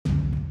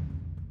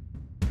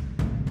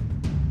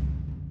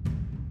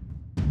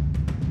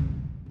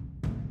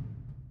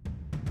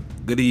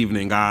Good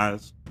evening,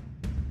 guys.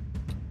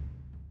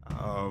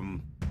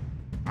 Um,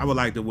 I would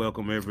like to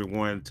welcome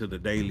everyone to the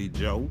Daily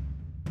Joe.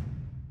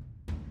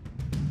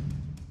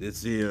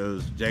 This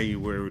is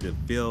January the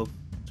 5th,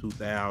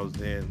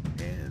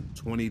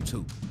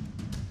 2022.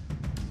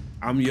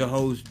 I'm your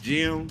host,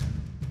 Jim,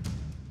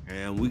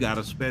 and we got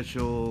a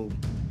special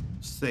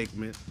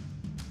segment.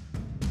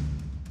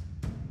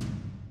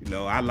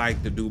 I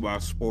like to do my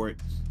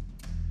sports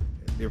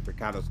and different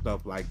kind of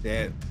stuff like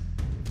that.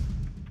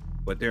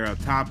 But there are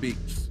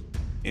topics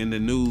in the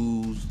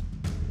news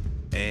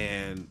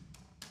and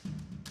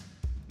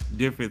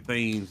different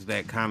things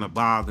that kind of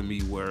bother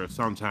me where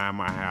sometimes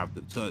I have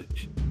to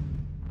touch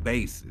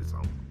bases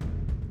on.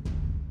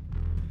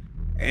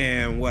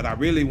 And what I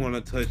really want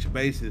to touch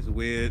bases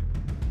with,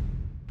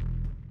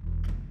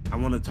 I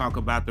want to talk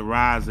about the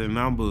rise in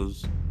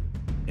numbers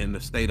in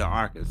the state of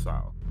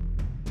Arkansas.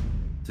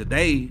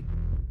 Today,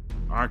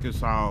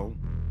 Arkansas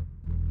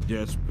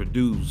just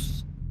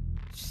produced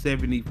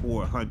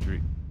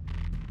 7,400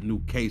 new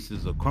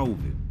cases of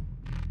COVID.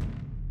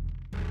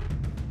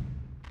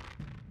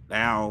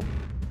 Now,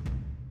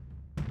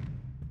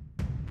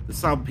 to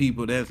some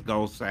people, that's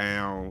gonna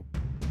sound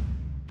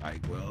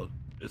like, well,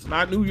 it's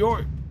not New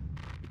York,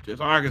 it's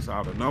just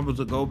Arkansas. The numbers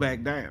will go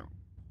back down.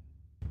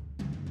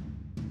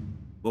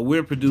 But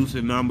we're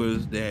producing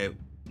numbers that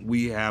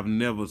we have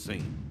never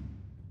seen.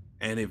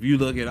 And if you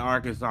look at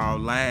Arkansas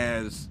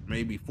last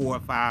maybe 4 or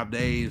 5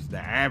 days, the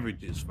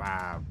average is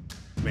 5,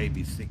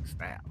 maybe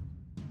 6,000.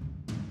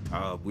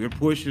 We're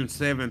pushing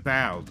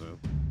 7,000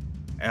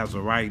 as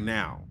of right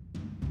now.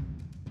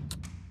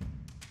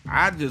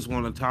 I just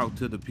want to talk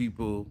to the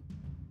people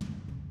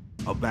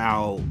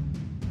about,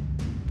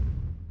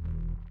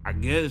 I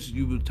guess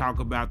you would talk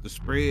about the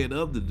spread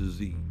of the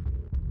disease.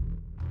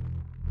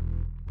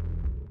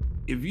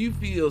 If you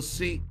feel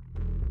sick,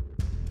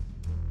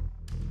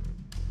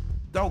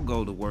 don't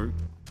go to work.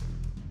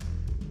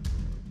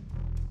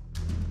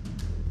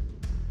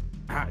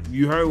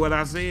 You heard what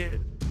I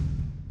said?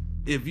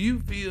 If you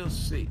feel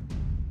sick,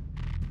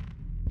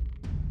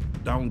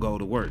 don't go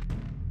to work.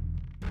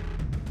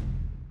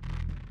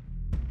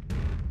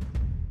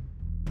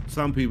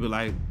 Some people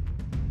like,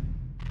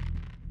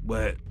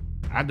 but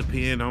I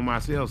depend on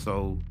myself,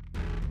 so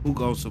who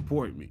gonna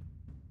support me?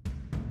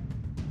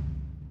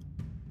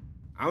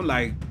 I'm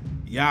like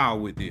y'all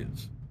with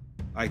this.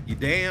 Like, you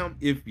damn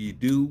if you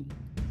do,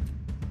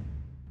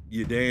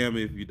 you damn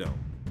if you don't.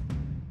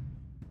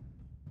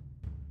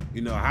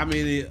 How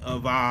many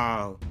of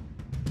our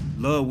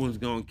loved ones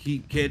gonna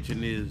keep catching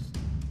this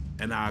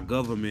and our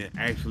government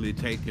actually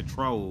take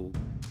control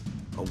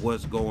of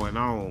what's going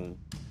on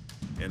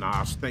in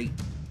our state?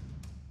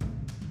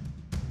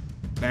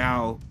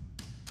 Now,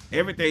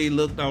 everything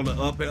looked on the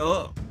up and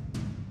up.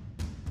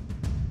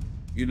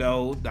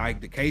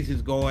 Like the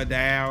cases going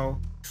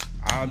down,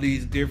 all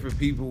these different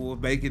people were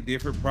making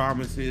different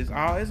promises.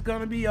 Oh, it's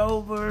gonna be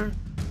over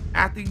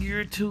after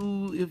year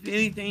 2. If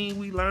anything,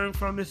 we learned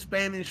from the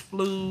Spanish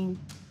flu.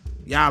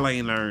 Y'all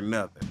ain't learned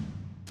nothing.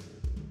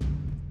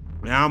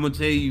 Now I'm gonna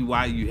tell you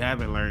why you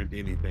haven't learned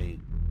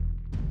anything.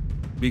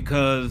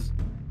 Because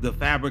the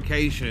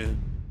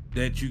fabrication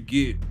that you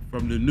get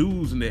from the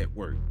news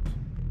networks,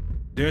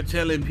 they're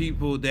telling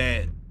people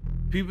that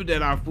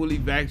are fully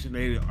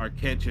vaccinated are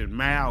catching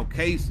mild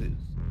cases.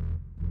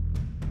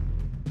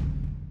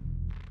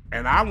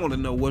 And I want to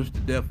know, what's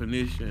the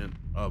definition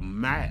of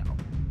mild?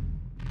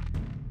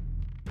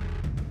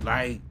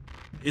 Like,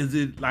 is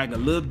it like a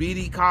little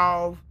bitty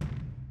cough?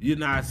 You're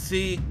not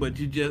sick, but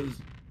you're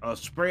just a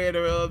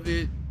spreader of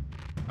it?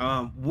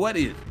 What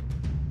is it?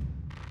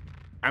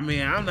 I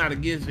mean, I'm not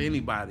against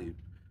anybody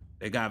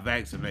that got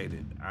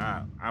vaccinated.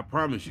 I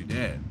promise you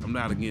that. I'm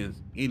not against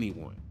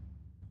anyone.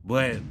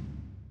 But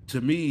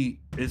to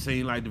me, it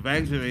seems like the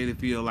vaccinated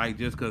feel like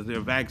just because they're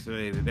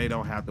vaccinated, they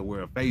don't have to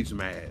wear a face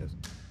mask.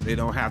 They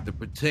don't have to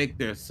protect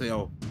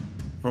themselves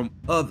from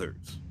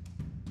others.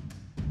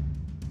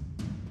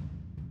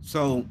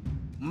 So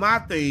my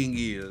thing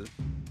is,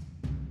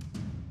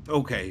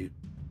 okay,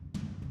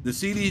 the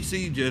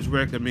CDC just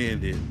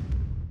recommended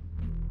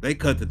they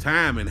cut the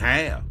time in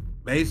half,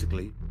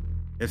 basically.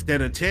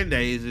 Instead of 10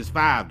 days, it's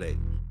 5 days.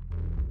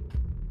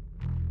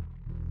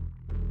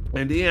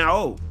 And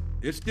then,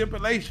 it's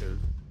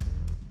stipulations.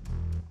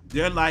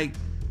 They're like,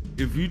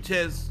 if you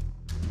test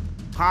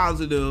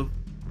positive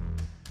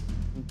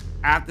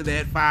after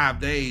that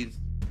 5 days,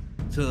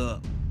 to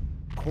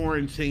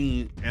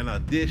quarantine an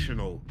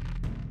additional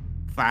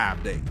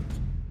 5 days.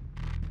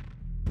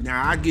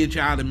 Now, I get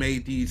y'all to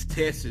make these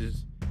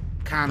tests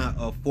kind of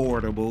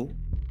affordable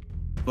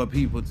for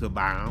people to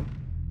buy them.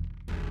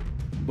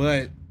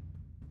 But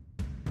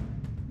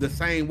the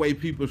same way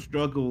people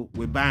struggle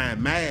with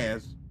buying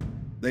masks,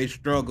 they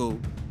struggle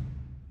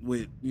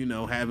with,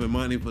 having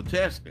money for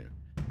testing.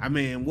 I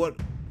mean, what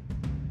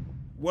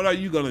are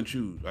you gonna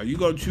choose? Are you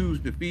gonna choose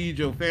to feed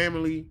your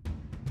family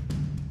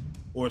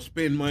or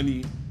spend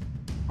money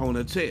on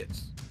a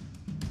test?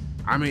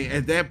 I mean,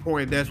 at that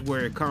point, that's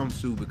where it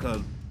comes to,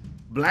 because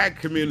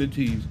Black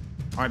communities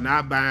are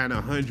not buying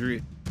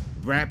 100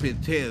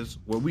 rapid tests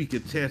where we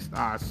could test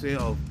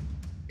ourselves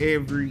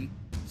every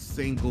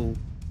single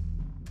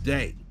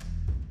day.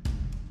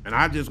 And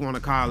I just want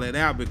to call it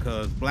out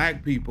because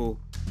black people,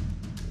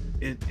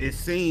 it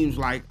seems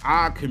like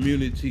our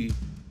community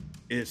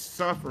is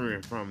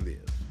suffering from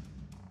this.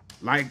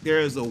 Like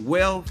there's a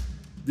wealth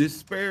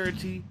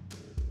disparity,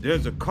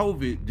 there's a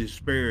COVID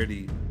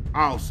disparity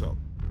also.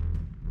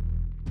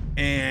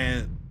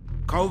 And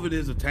COVID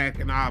is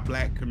attacking our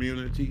black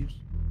communities.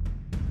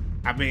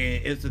 I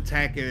mean, it's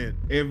attacking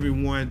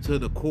everyone to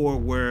the core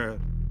where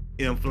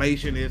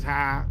inflation is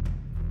high.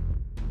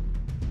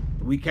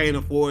 We can't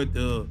afford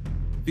to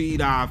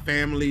feed our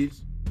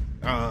families.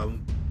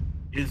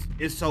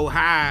 It's so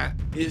high,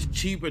 it's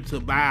cheaper to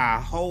buy a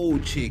whole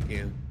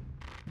chicken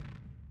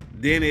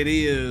than it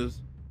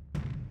is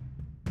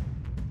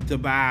to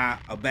buy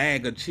a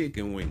bag of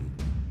chicken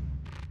wings.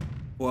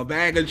 For a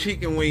bag of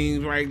chicken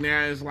wings right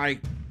now, it's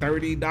like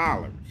 $30,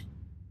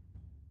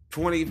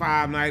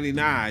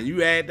 $25.99.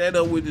 You add that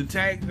up with the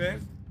tax,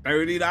 that's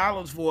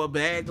 $30 for a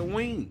bag of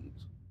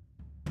wings.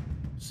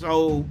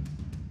 So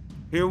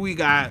here we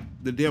got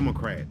the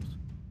Democrats.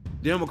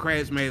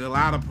 Democrats made a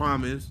lot of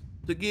promise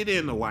to get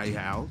in the White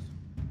House,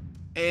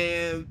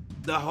 and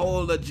the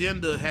whole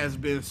agenda has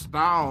been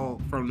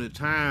stalled from the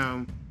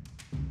time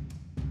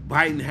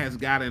Biden has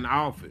got in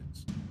office.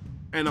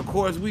 And of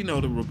course, we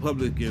know the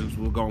Republicans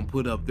were gonna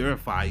put up their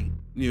fight.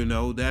 You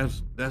know,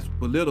 that's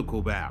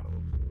political battle.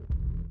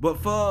 But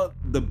for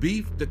the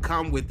beef to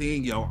come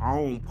within your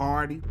own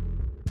party,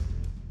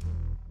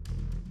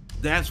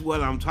 that's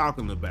what I'm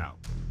talking about.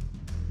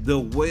 The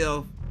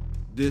wealth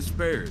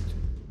disparity.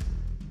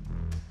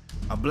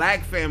 A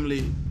black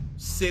family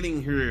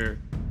sitting here,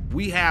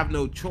 we have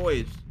no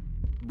choice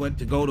but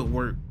to go to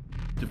work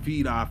to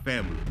feed our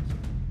families.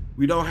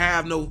 We don't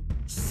have no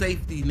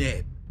safety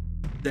net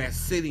that's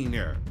sitting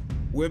there.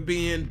 We're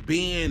being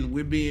bent,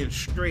 we're being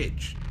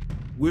stretched,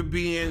 we're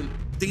being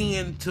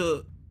thin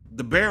to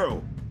the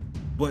barrel.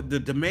 But the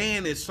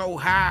demand is so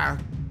high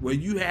where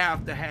you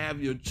have to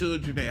have your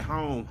children at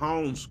home,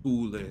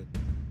 homeschooling.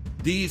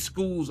 These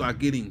schools are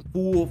getting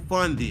full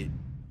funded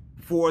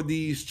for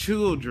these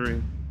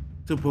children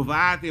to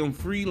provide them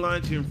free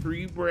lunch and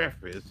free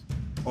breakfast,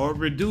 or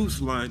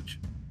reduced lunch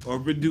or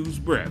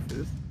reduced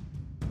breakfast.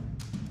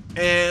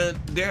 And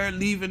they're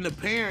leaving the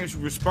parents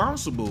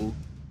responsible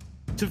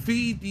to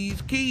feed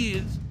these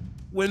kids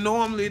when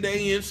normally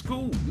they in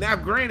school. Now,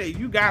 granted,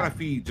 you gotta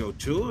feed your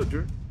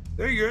children.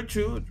 They're your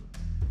children.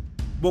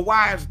 But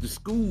why is the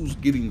schools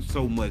getting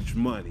so much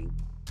money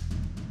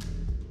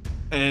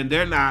and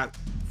they're not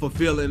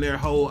fulfilling their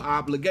whole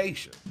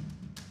obligation?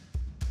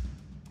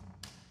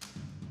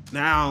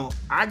 Now,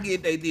 I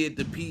get they did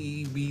the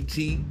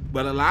PEBT,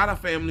 but a lot of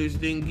families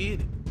didn't get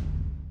it.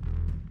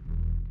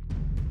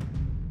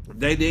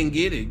 They didn't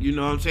get it. You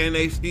know what I'm saying?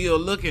 They still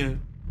looking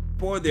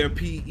for their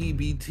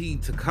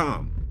PEBT to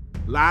come.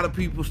 A lot of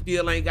people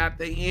still ain't got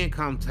their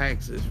income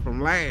taxes from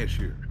last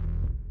year.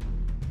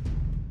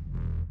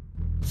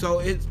 So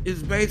it's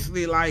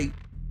basically like,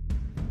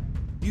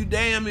 you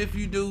damn if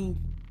you do,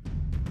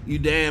 you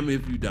damn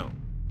if you don't.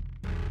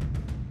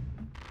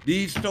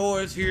 These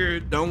stores here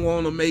don't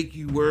want to make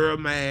you wear a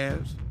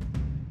mask.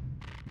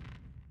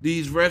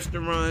 These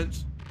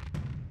restaurants,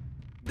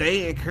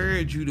 they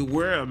encourage you to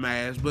wear a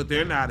mask, but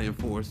they're not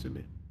enforcing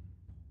it.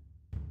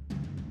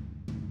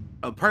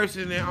 A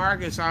person in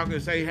Arkansas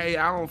can say, hey,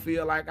 I don't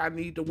feel like I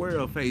need to wear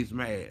a face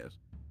mask.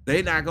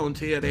 They're not going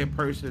to tell that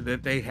person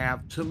that they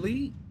have to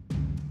leave.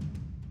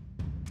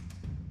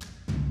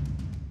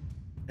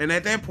 And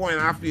at that point,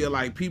 I feel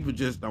like people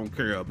just don't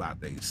care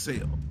about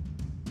themselves.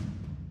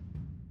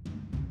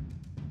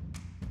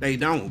 They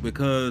don't,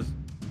 because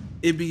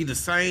it be the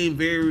same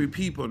very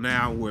people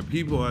now where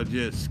people are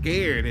just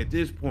scared at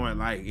this point.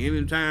 Like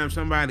anytime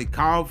somebody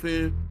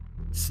coughing,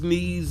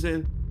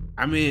 sneezing,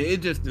 I mean,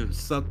 it just done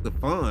suck the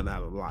fun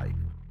out of life.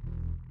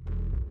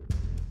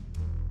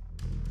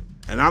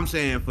 And I'm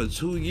saying for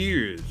 2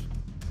 years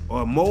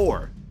or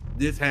more,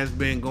 this has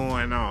been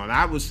going on.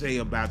 I would say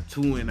about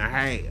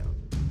 2.5.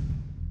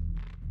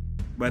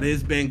 But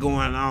it's been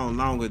going on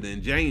longer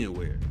than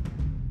January.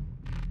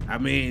 I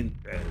mean,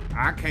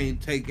 I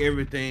can't take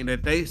everything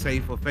that they say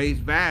for face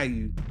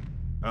value,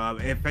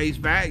 at face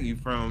value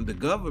from the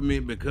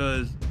government,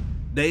 because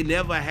they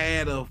never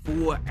had a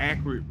full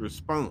accurate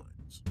response.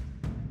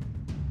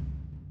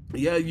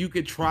 Yeah, you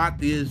could try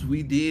this.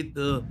 We did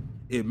the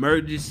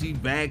emergency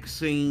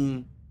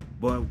vaccine,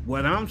 but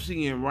what I'm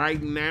seeing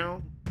right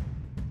now,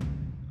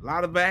 a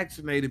lot of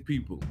vaccinated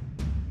people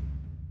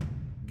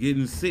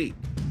getting sick.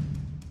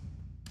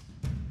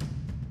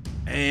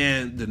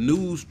 And the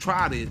news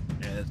trotted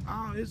as,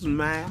 oh, it's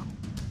mild.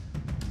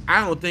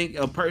 I don't think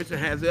a person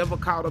has ever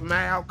caught a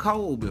mild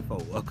cold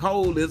before. A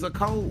cold is a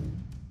cold.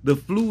 The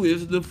flu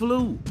is the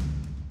flu.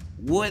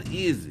 What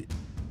is it?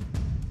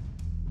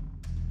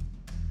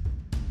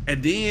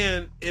 And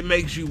then it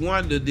makes you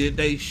wonder, did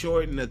they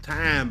shorten the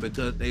time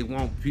because they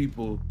want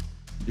people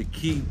to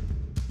keep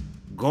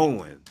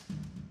going?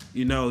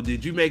 You know,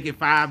 did you make it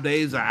 5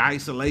 days of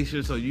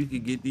isolation so you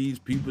could get these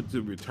people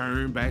to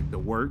return back to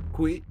work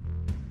quick?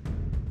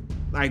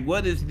 Like,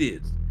 what is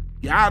this?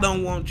 Y'all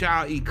don't want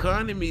y'all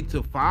economy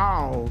to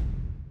fall,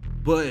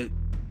 but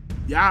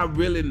y'all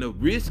willing to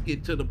risk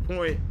it to the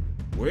point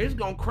where it's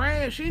gonna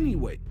crash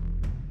anyway.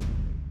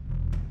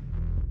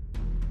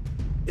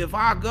 If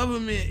our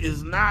government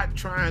is not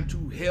trying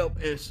to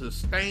help and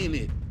sustain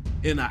it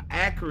in an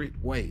accurate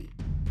way,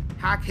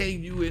 how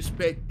can you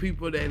expect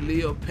people that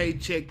live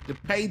paycheck to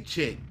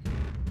paycheck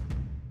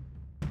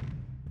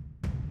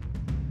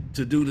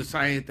to do the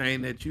same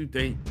thing that you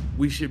think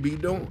we should be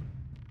doing?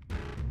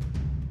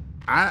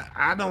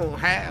 I don't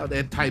have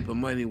that type of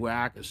money where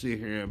I can sit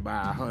here and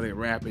buy 100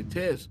 rapid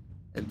tests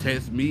and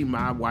test me,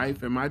 my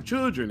wife, and my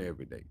children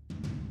every day.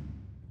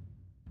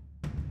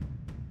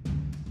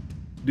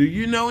 Do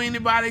you know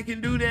anybody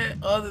can do that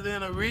other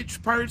than a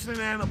rich person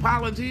and a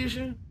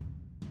politician?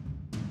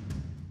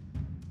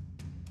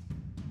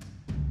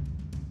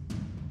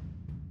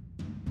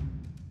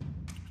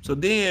 So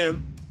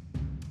then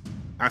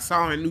I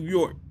saw in New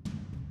York,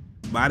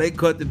 why they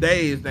cut the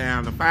days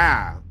down to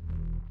 5.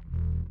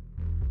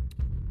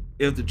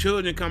 If the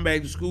children come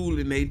back to school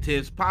and they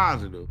test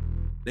positive,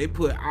 they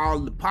put all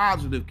the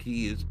positive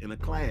kids in a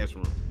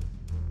classroom.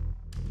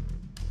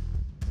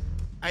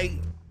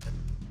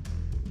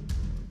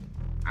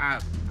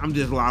 I'm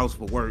just lost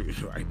for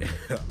words right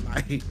now.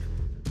 Like,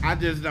 I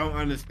just don't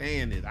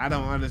understand it. I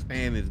don't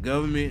understand this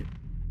government.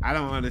 I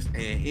don't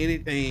understand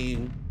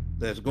anything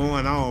that's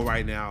going on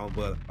right now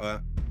but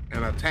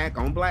an attack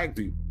on black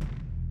people.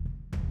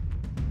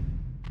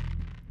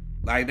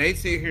 Like, they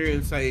sit here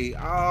and say,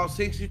 oh,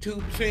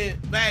 62%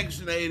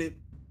 vaccinated,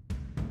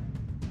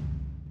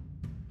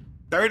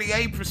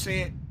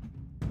 38%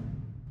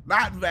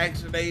 not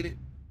vaccinated.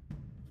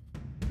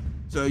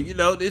 So, you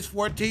know, this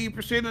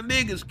 14% of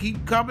niggas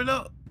keep coming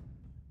up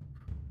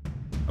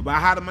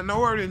about how the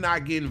minority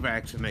not getting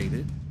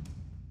vaccinated.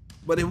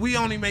 But if we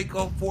only make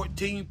up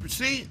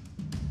 14%,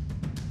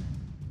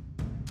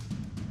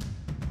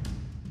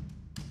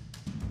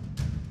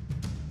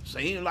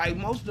 seems like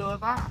most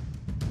of us are.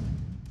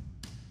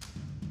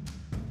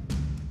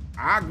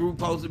 Our group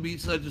supposed to be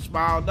such a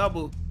small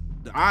number,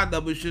 our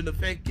number should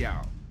affect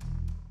y'all.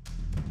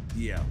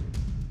 Yeah,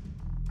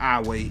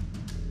 I'll wait.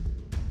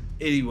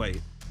 Anyway,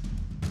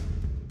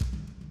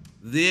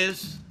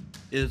 this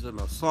is an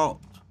assault.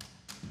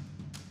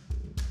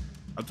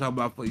 I'm talking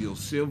about for your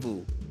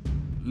civil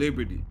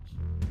liberties.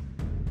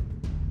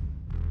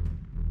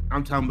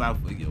 I'm talking about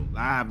for your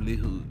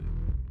livelihood.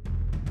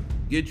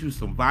 Get you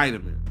some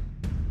vitamins.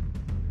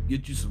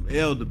 Get you some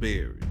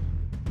elderberries.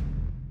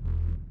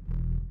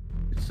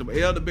 Some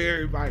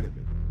elderberry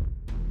vitamins.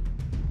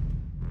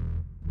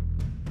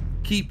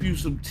 Keep you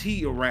some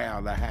tea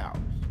around the house.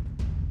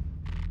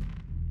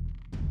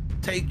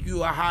 Take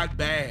you a hot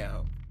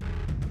bath.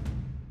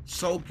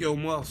 Soak your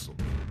muscles.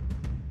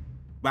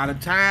 By the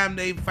time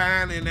they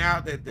finding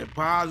out that they're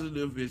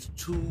positive, it's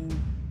too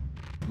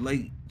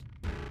late.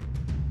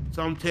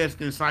 Some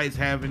testing sites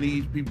having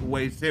these people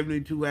wait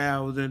 72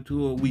 hours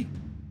into a week.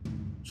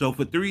 So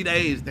for 3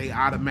 days, they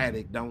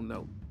automatic don't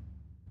know.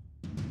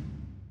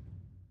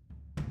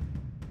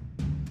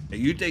 And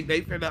you think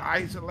they finna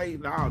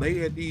isolate? No, they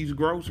at these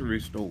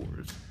grocery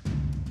stores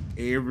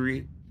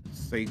every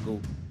single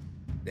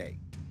day.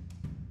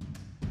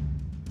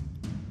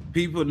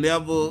 People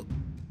never,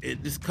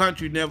 this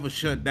country never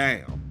shut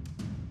down.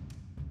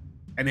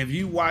 And if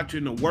you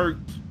watching the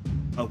works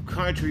of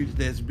countries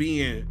that's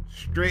being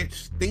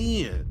stretched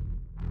thin,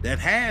 that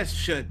has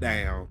shut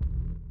down,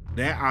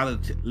 that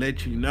ought to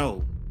let you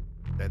know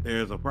that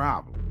there's a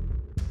problem.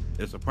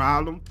 There's a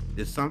problem.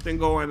 There's something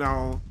going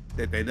on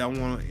that they don't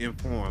want to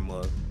inform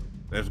us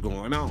that's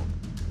going on.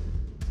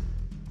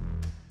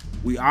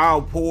 We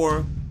all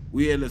poor.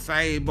 We in the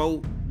same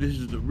boat. This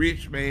is the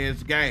rich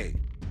man's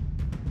game.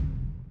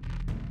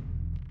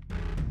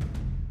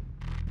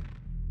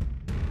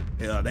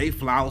 Hell, they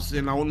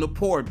flossing on the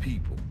poor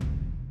people.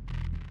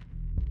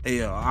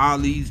 Hell, all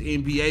these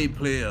NBA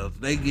players,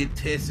 they get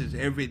tests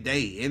every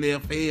day.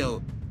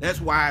 NFL,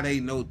 that's why they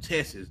know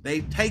tests.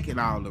 They taking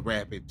all the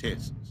rapid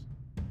tests.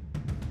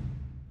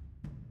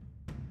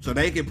 So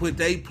they can put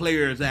their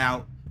players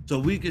out so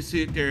we can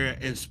sit there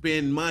and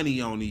spend money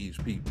on these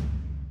people.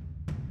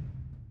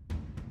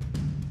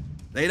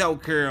 They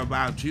don't care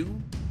about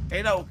you.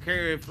 They don't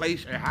care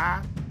inflation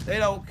high. They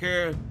don't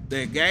care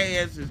that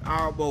gas is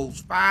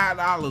almost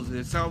 $5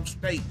 in some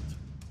states.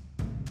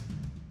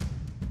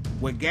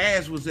 When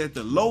gas was at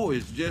the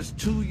lowest just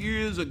 2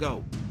 years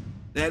ago.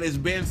 That has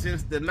been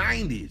since the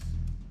 90s.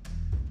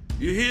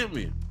 You hear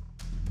me?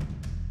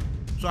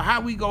 So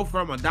how we go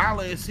from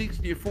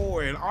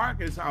 $1.64 in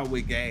Arkansas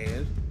with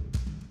gas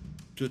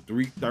to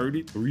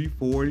 $3.30,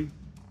 $3.40?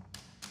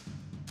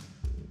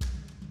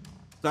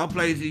 Some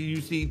places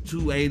you see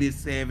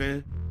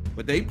 $2.87,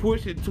 but they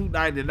pushing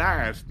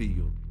 $2.99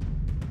 still.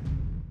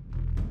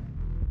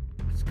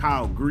 It's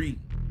called greed.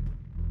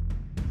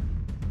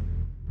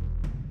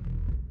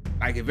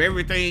 Like, if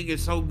everything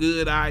is so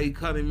good, our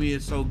economy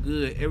is so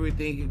good,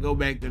 everything can go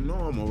back to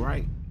normal,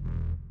 right?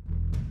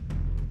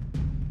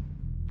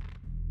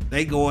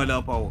 They going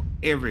up on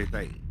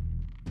everything.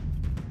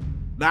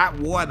 Not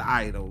one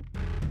item,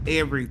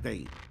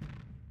 everything.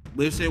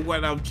 Listen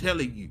what I'm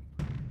telling you.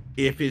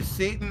 If it's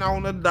sitting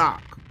on a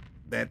dock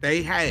that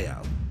they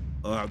have,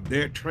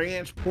 they're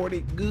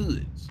transporting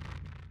goods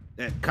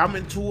that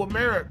coming to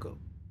America,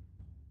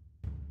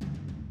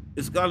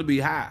 it's gonna be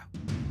high.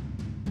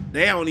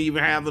 They don't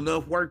even have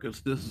enough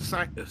workers to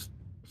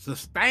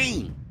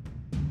sustain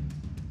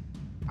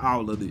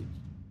all of this.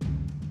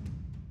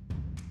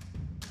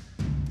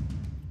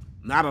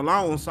 Not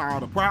alone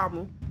solve the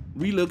problem.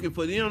 We looking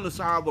for them to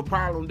solve a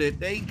problem that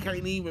they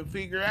can't even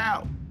figure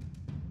out.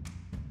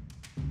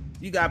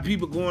 You got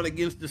people going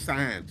against the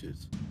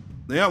scientists.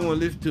 They don't want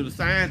to listen to the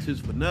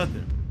scientists for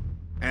nothing.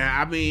 And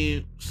I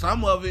mean,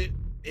 some of it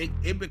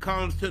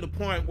becomes to the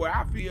point where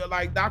I feel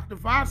like Dr.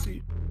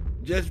 Fauci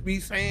just be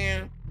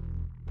saying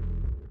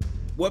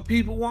what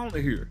people want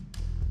to hear.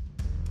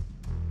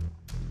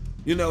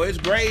 You know, it's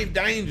grave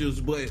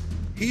dangers, but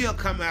he'll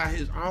come out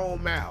his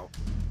own mouth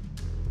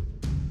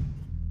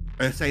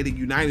and say the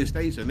United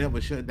States will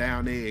never shut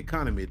down their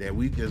economy, that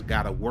we just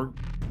gotta work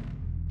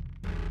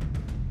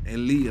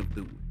and live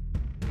through it.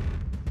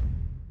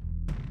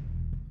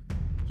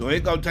 So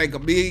it's gonna take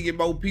 1 million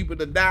more people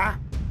to die.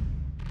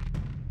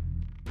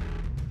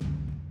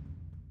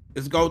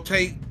 It's gonna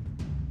take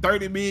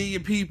 30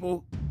 million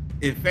people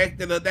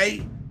infected a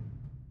day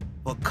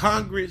for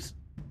Congress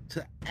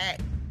to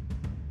act.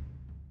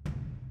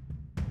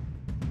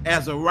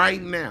 As of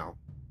right now,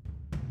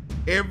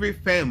 every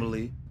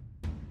family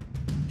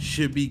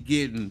should be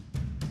getting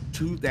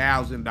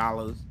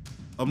 $2,000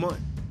 a month.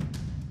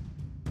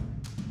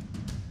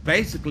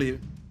 Basically,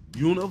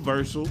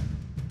 universal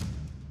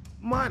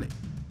money.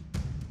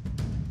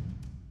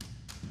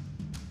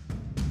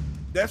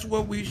 That's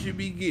what we should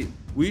be getting.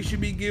 We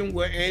should be getting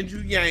what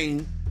Andrew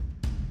Yang,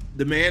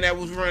 the man that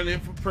was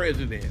running for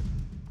president,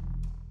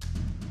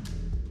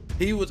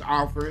 he was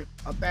offering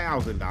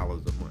 $1,000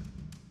 a month.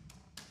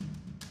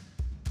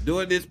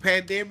 During this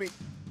pandemic,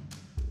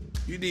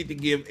 you need to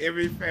give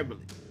every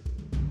family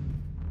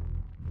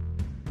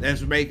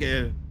that's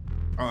making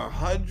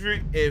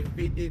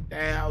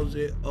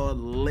 $150,000 or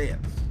less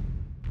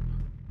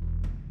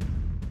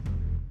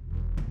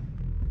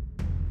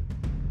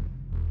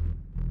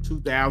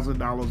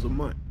 $2,000 a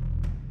month.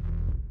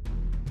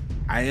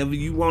 However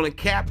you want to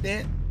cap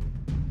that,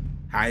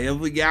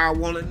 however y'all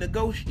want to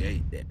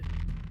negotiate that.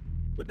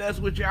 But that's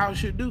what y'all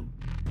should do.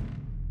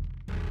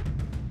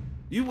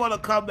 You want to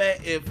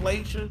combat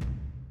inflation,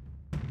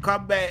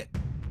 come back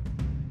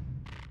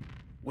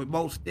with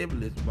more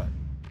stimulus money.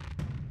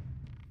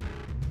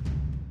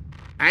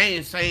 I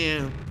ain't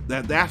saying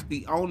that that's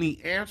the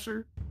only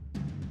answer,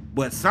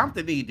 but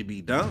something needs to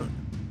be done.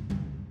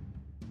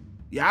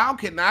 Y'all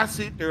cannot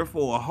sit there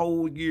for a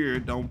whole year,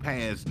 don't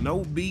pass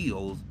no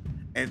bills,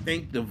 and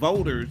think the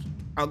voters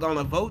are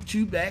gonna vote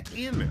you back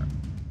in there.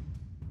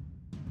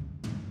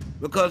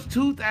 Because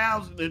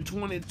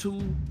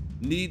 2022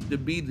 needs to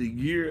be the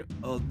year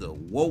of the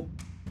woke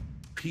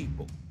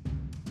people.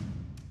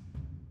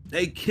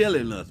 They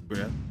killing us,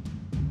 bruh.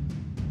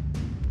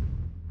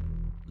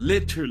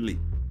 Literally.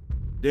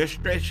 They're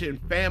stretching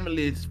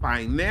families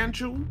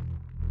financial,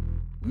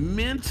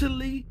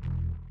 mentally,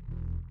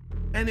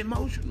 and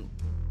emotional.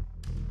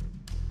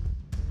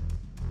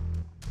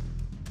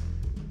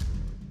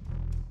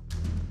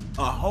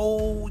 A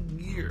whole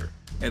year,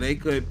 and they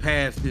couldn't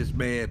pass this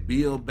man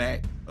Build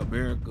Back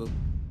America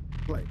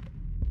plan.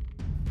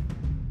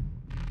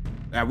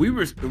 Now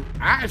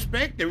I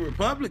expect the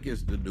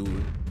Republicans to do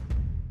it,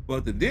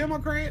 but the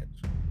Democrats,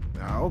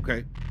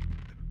 okay.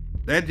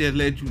 That just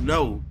lets you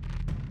know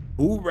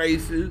who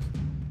racist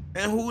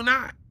and who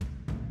not.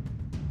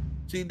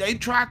 See, they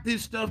tried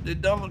this stuff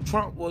that Donald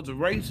Trump was a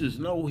racist.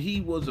 No,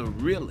 he was a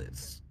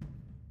realist.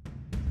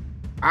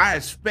 I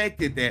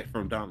expected that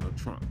from Donald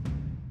Trump.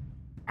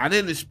 I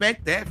didn't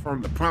expect that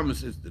from the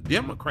promises the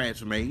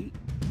Democrats made.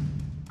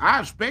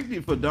 I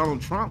expected for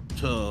Donald Trump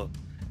to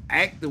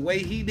act the way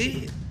he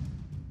did.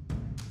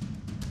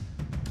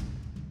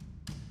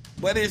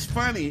 But it's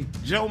funny,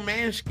 Joe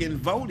Manchin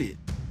voted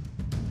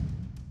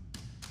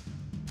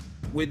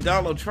with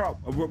Donald Trump,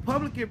 a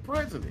Republican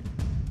president.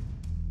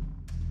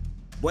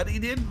 But he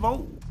didn't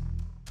vote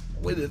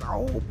with his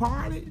own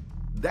party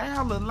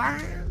down the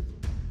line.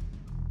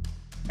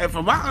 And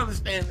from my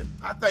understanding,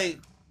 I think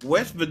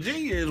West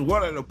Virginia is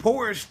one of the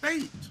poorest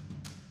states.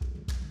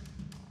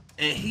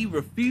 And he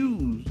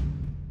refused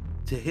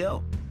to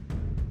help.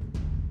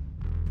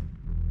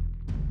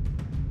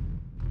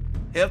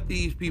 Help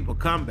these people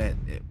combat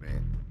that,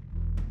 man.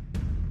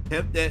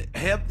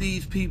 Help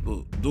these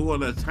people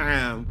during a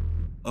time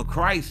of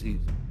crisis,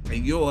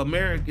 and your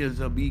Americans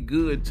will be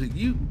good to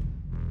you.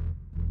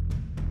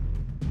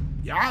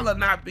 Y'all are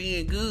not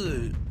being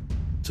good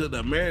to the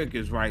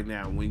Americans right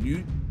now when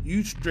you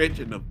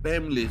stretching the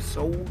family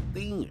so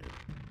thin.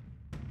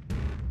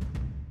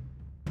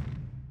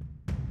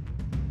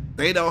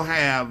 They don't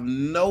have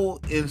no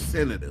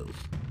incentives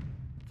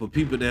for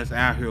people that's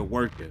out here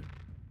working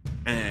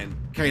and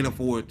can't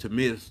afford to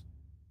miss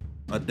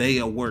a day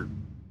of work.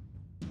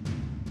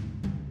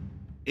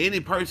 Any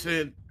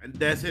person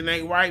that's in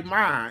their right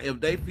mind, if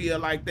they feel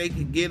like they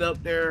can get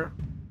up there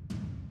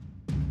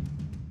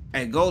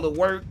and go to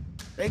work,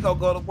 they gonna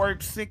go to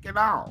work sick and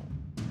all.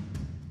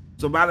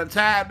 So by the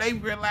time they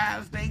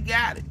realize they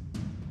got it,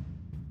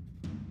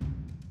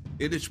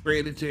 it is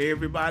spreading to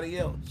everybody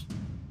else.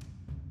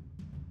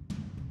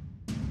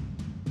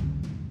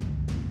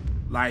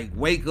 Like,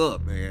 wake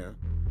up, man.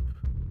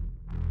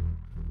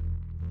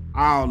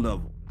 All of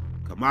them.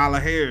 Kamala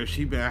Harris,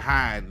 she been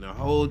hiding the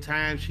whole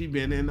time she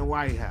been in the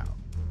White House.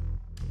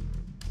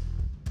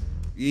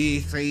 You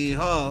ain't seen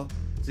her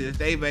since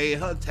they made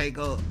her take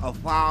a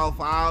fall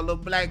for all the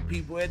black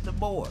people at the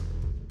border.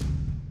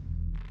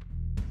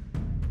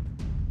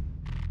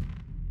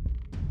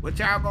 What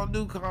y'all gonna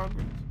do,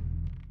 Congress?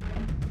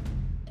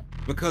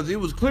 Because it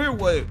was clear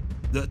what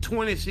the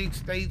 26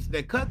 states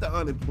that cut the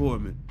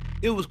unemployment,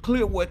 it was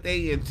clear what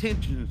their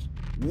intentions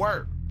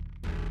were.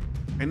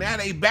 And now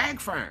they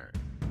backfired.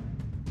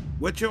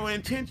 What your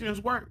intentions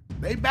were,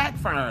 they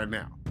backfired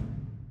now.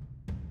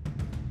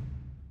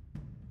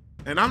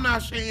 And I'm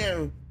not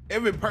saying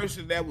every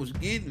person that was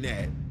getting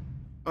that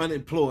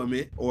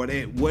unemployment or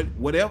that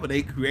whatever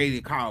they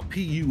created called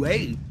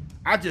PUA,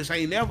 I just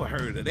ain't never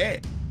heard of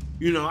that.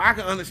 You know, I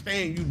can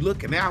understand you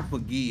looking out for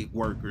gig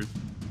workers,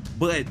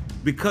 but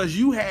because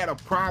you had a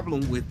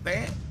problem with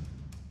that,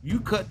 you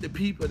cut the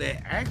people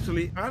that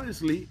actually,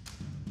 honestly,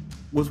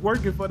 was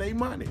working for their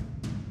money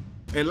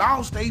and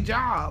lost their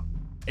job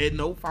at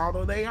no fault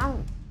of their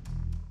own.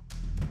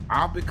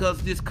 All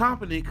because this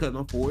company couldn't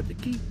afford to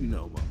keep you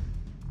no more.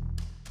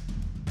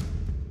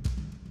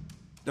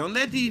 Don't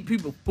let these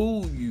people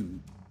fool you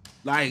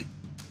like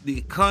the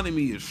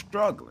economy is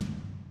struggling.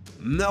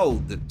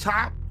 No, the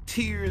top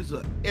tiers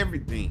of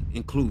everything,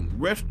 including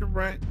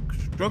restaurant,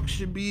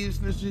 construction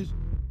businesses,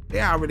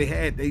 they already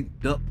had their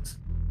ducks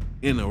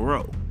in a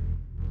row.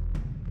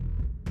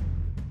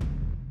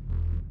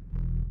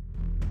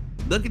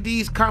 Look at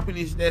these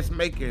companies that's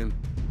making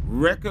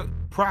record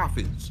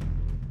profits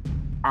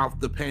off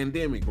the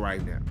pandemic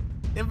right now.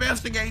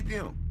 Investigate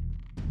them.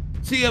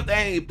 See if they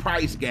ain't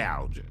price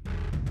gouging.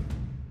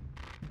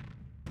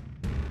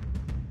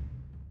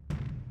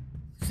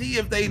 See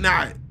if they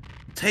not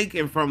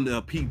taking from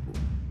the people.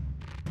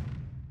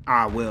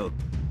 Well,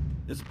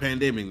 it's a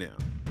pandemic now.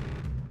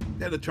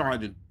 Instead of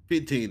charging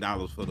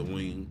 $15 for the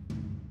wing,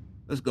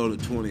 let's go to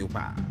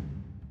 $25.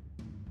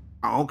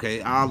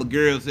 Okay, all the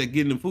girls that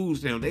getting the food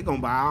stamp, they gonna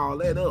buy all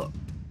that up.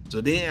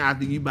 So then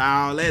after you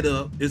buy all that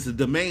up, it's a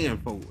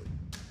demand for it.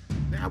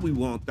 Now we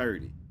want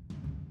 30.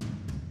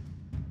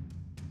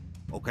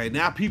 Okay,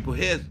 now people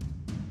hesitate.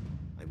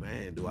 Like,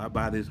 man, do I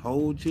buy this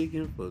whole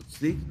chicken for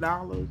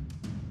 $6?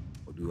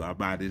 Or do I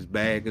buy this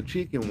bag of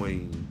chicken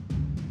wings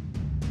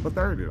for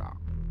 $30?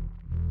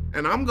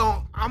 And I'm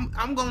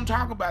gonna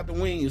talk about the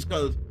wings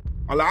because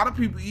a lot of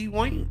people eat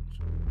wings.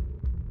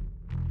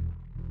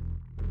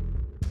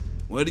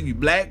 Whether you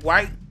black,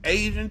 white,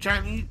 Asian,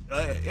 Chinese,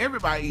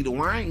 everybody eat a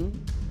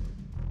wing.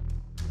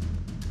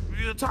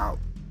 Real talk.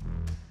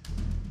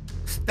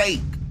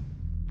 Steak.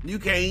 You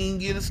can't even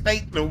get a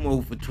steak no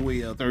more for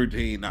 $12,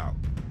 $13.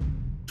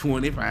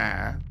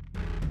 $25,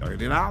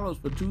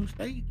 $30 for 2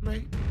 steaks,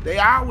 man. They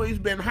always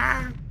been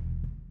high.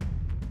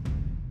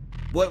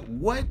 But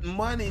what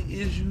money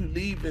is you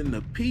leaving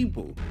the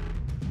people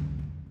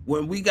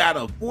when we got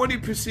a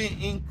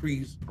 40%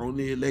 increase on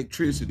the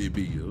electricity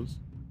bills?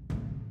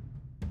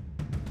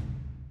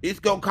 It's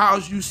gonna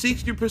cost you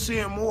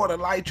 60% more to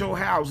light your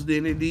house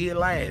than it did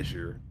last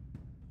year.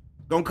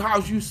 It's gonna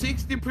cost you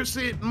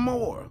 60%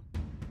 more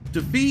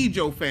to feed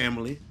your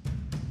family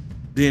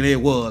than it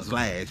was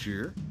last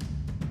year.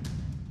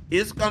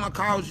 It's gonna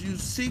cost you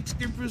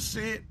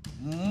 60%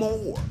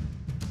 more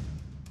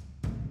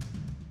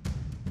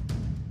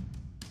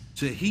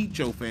to heat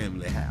your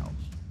family house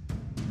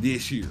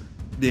this year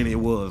than it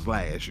was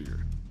last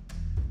year.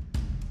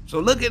 So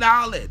look at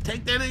all that.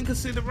 Take that in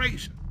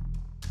consideration.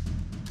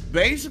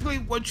 Basically,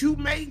 what you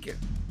making,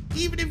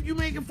 even if you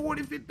making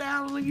 $40,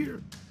 $50 a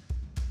year,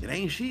 it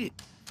ain't shit.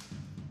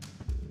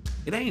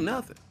 It ain't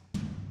nothing.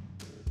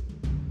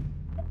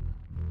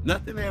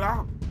 Nothing at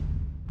all.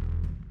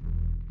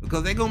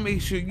 Because they're gonna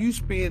make sure you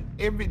spend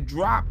every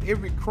drop,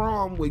 every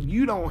crumb when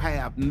you don't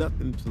have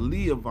nothing to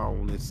live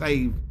on and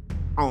save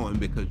on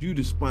because you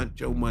just spent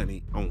your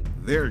money on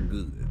their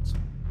goods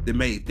that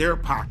made their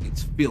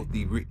pockets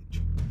filthy rich.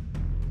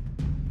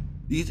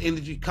 These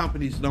energy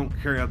companies don't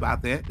care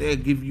about that. They'll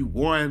give you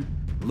one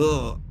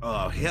little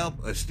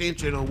help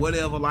extension or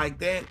whatever like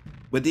that.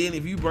 But then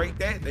if you break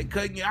that, they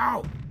cutting you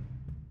out.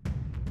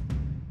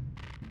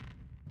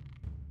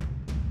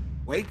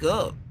 Wake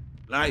up.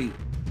 Like,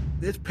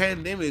 this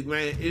pandemic,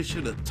 man, it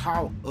should have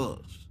taught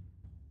us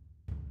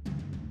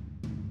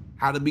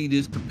how to be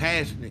this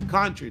compassionate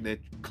country that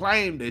you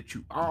claim that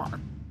you are.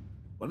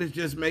 But it's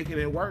just making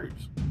it worse.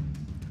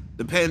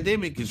 The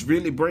pandemic is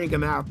really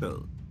bringing out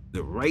the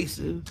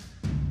racists,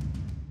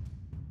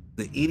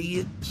 the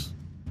idiots,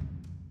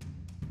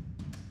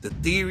 the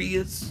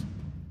theorists,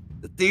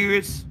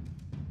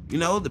 you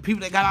know, the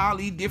people that got all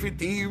these different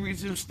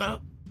theories and stuff.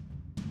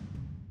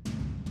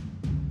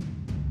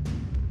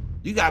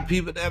 You got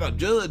people that are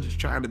judges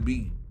trying to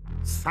be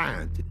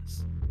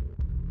scientists.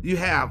 You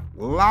have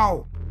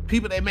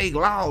people that make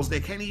laws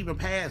that can't even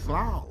pass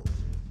laws.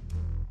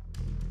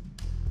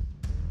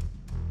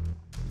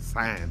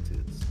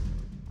 Scientists.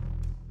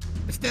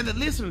 Instead of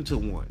listening to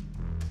one.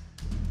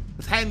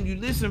 Because hadn't you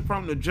listened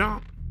from the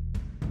jump,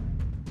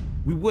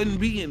 we wouldn't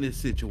be in this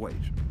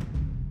situation.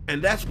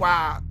 And that's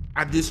why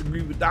I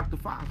disagree with Dr.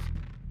 Fauci.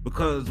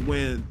 Because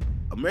when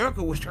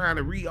America was trying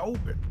to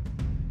reopen,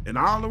 and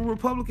all the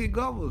Republican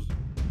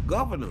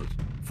governors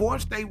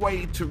forced their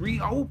way to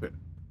reopen,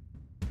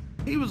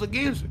 he was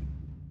against it.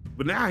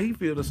 But now he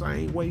feels the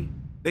same way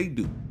they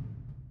do.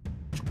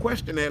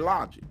 Question that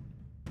logic.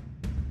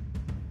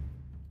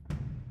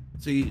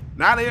 See,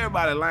 not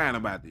everybody lying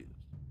about this.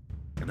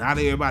 And not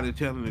everybody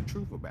telling the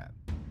truth about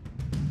it.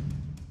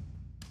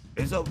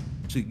 It's up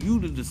to you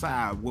to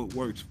decide what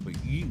works for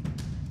you.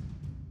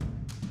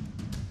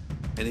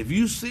 And if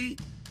you see,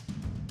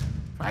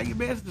 try your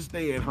best to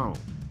stay at home.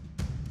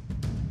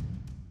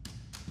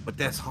 But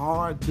that's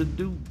hard to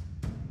do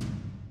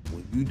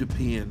when you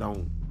depend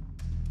on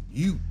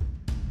you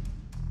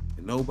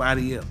and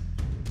nobody else.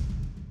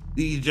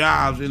 These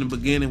jobs in the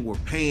beginning were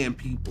paying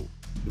people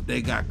if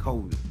they got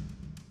COVID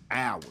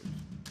hours.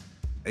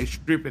 They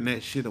stripping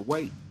that shit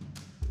away.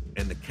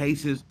 And the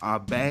cases are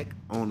back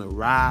on the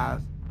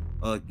rise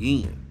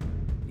again.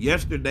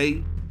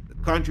 Yesterday, the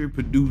country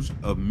produced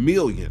 1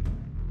 million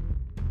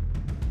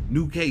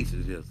new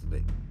cases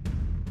yesterday.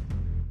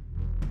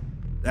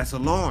 That's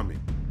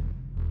alarming.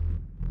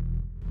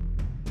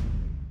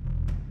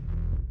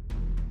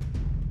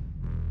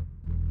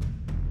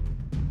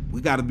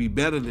 We got to be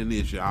better than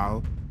this,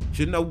 y'all.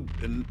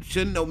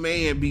 Shouldn't no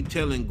man be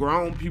telling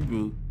grown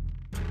people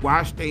to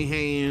wash their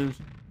hands,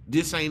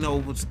 this ain't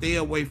over, stay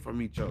away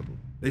from each other.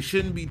 They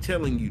shouldn't be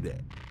telling you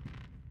that.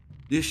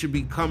 This should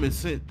be common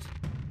sense.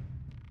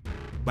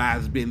 Why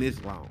it's been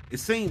this long? It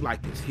seems like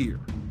it's here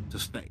to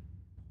stay.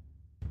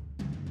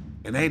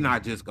 And they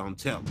not just gonna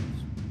tell us.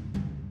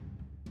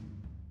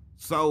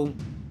 So,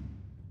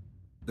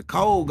 the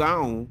cold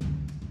gone,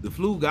 the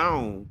flu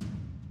gone,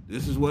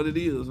 this is what it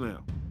is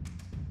now.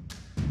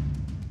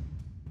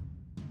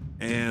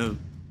 And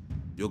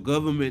your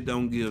government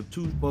don't give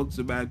two fucks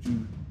about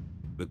you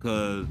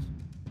because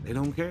they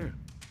don't care.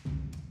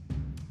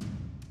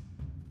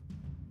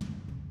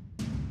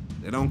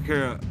 They don't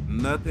care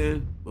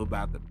nothing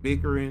about the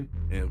bickering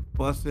and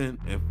fussing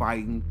and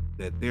fighting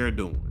that they're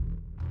doing.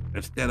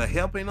 Instead of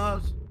helping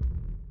us,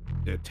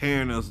 they're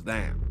tearing us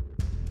down.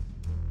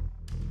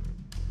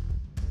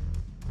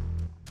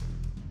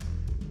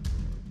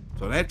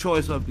 So that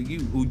choice up to you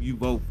who you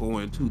vote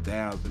for in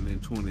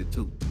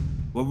 2022.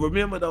 But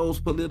remember those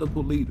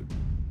political leaders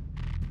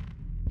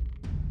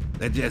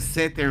that just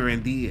sat there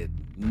and did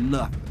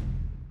nothing.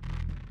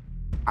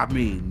 I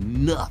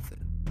mean nothing.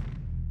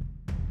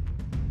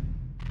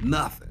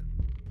 Nothing.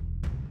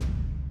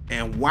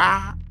 And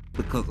why?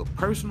 Because of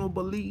personal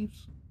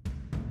beliefs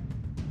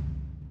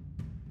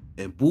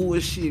and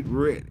bullshit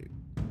ready.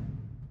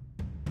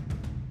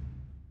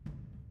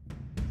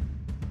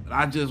 But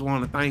I just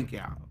want to thank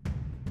y'all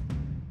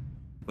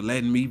for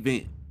letting me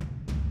vent.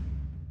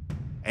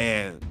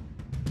 And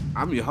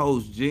I'm your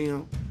host,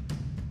 Jim.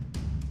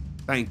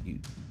 Thank you.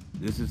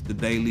 This is the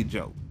Daily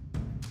Joke.